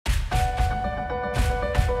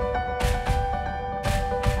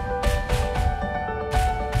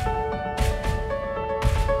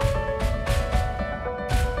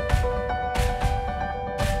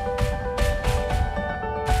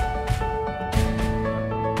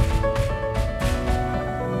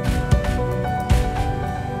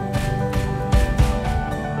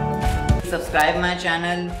subscribe my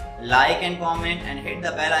channel, like and comment, and hit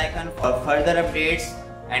the bell icon for further updates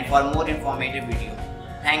and for more informative video.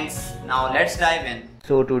 Thanks. Now let's dive in.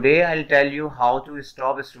 So today I'll tell you how to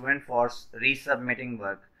stop a student for resubmitting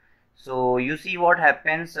work. So you see what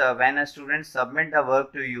happens when a student submit the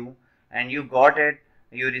work to you and you got it,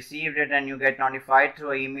 you received it, and you get notified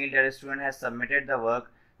through email that a student has submitted the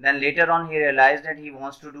work. Then later on he realized that he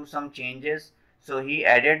wants to do some changes. So he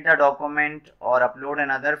edit the document or upload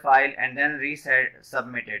another file and then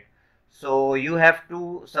resubmit it. So you have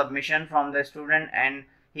two submission from the student, and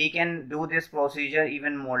he can do this procedure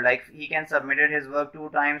even more. Like he can submit his work 2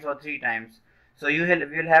 times or 3 times. So you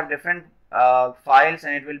will have different files,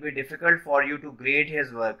 and it will be difficult for you to grade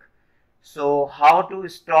his work. So how to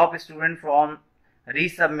stop a student from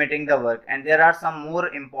resubmitting the work? And there are some more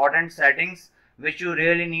important settings which you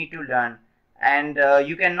really need to learn. And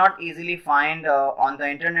you cannot easily find on the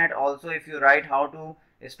internet also. If you write how to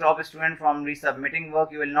stop a student from resubmitting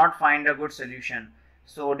work, you will not find a good solution.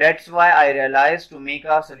 So that's why I realized to make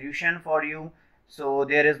a solution for you. So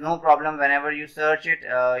there is no problem. Whenever you search it,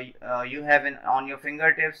 you have on your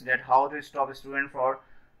fingertips that how to stop a student for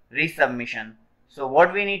resubmission. So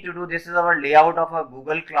what we need to do, this is our layout of a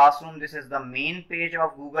Google Classroom. This is the main page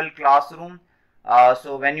of Google Classroom.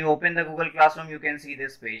 So when you open the Google Classroom, you can see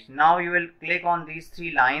this page. Now you will click on these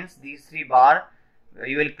 3 lines, these 3 bar.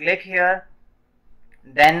 You will click here.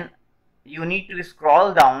 Then you need to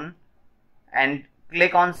scroll down and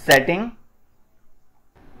click on setting.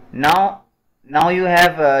 Now you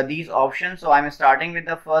have these options. So I'm starting with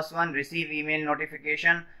the first one, receive email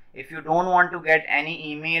notification. If you don't want to get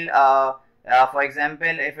any email, for example,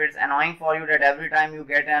 if it's annoying for you that every time you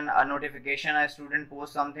get a notification a student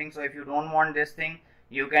posts something, so if you don't want this thing,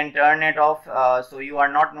 you can turn it off, so you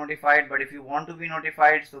are not notified. But if you want to be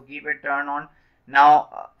notified, so keep it turned on.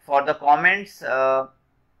 Now for the comments, a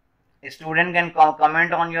student can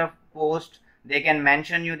comment on your post. They can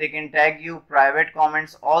mention you, they can tag you, private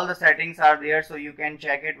comments, all the settings are there, so you can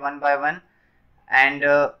check it one by one. And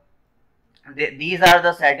these are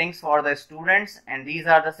the settings for the students, and these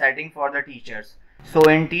are the settings for the teachers. So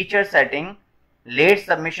in teacher setting, late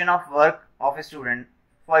submission of work of a student.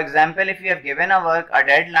 For example, if you have given a work a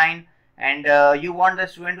deadline, and you want the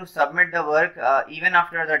student to submit the work even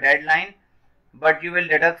after the deadline, but you will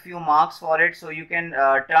deduct few marks for it, so you can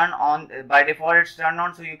turn on, by default it's turned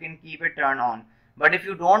on, so you can keep it turned on. But if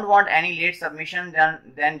you don't want any late submission,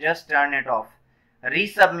 then just turn it off.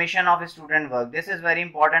 Resubmission of a student work, this is very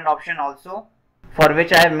important option also, for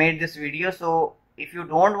which I have made this video. So if you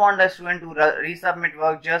don't want the student to resubmit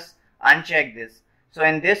work, just uncheck this. So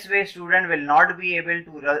in this way, student will not be able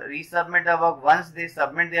to resubmit the work. Once they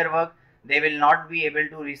submit their work, they will not be able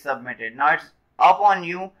to resubmit it. Now it's up on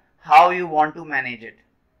you how you want to manage it.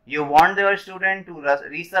 You want your student to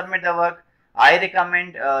resubmit the work, I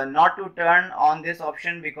recommend not to turn on this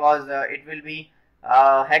option, because it will be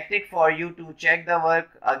hectic for you to check the work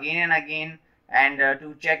again and again, and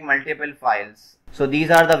to check multiple files. So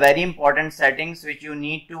these are the very important settings which you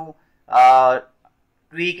need to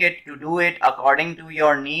tweak it to do it according to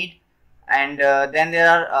your need. And then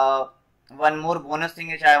there are one more bonus thing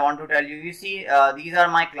which I want to tell you. You see, these are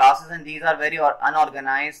my classes, and these are very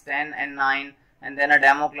unorganized, 10 and 9, and then a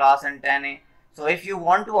demo class and 10A. So if you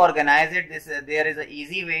want to organize it, there is an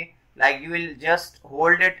easy way. Like you will just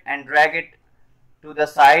hold it and drag it to the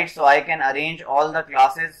side, so I can arrange all the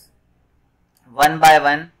classes one by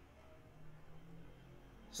one.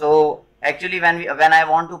 So actually when I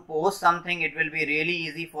want to post something, it will be really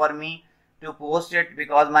easy for me to post it,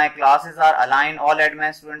 because my classes are aligned, all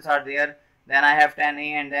advanced students are there. Then I have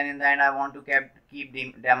 10A, and then in the end I want to keep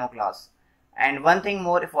the demo class. And one thing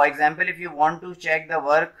more, for example, if you want to check the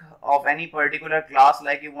work of any particular class,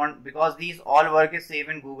 like you want, because these all work is saved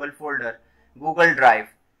in Google folder, Google Drive.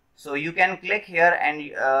 So you can click here, and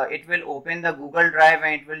it will open the Google Drive,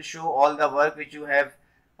 and it will show all the work which you have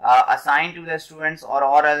assigned to the students, or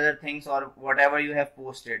other things, or whatever you have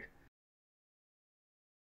posted.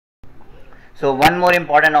 So one more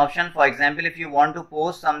important option, for example, if you want to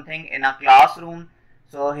post something in a classroom,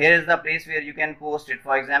 so here is the place where you can post it.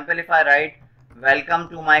 For example, if I write welcome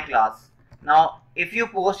to my class, now if you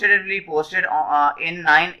post it, it will be posted in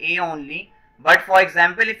 9A only. But for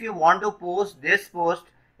example, if you want to post this post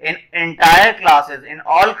in entire classes, in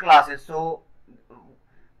all classes, so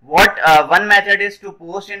what one method is to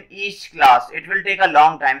post in each class. It will take a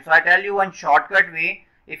long time, so I tell you one shortcut way.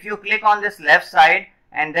 If you click on this left side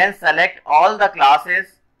and then select all the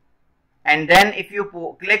classes, and then if you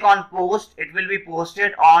click on post, it will be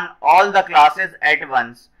posted on all the classes at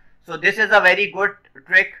once. So this is a very good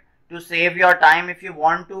trick to save your time. If you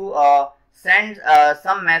want to send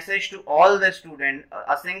some message to all the students,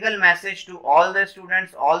 a single message to all the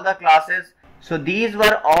students, all the classes. So these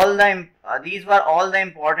were all the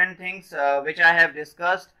important things which I have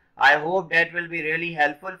discussed. I hope that will be really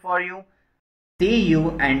helpful for you. See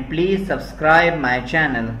you, and please subscribe my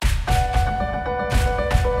channel.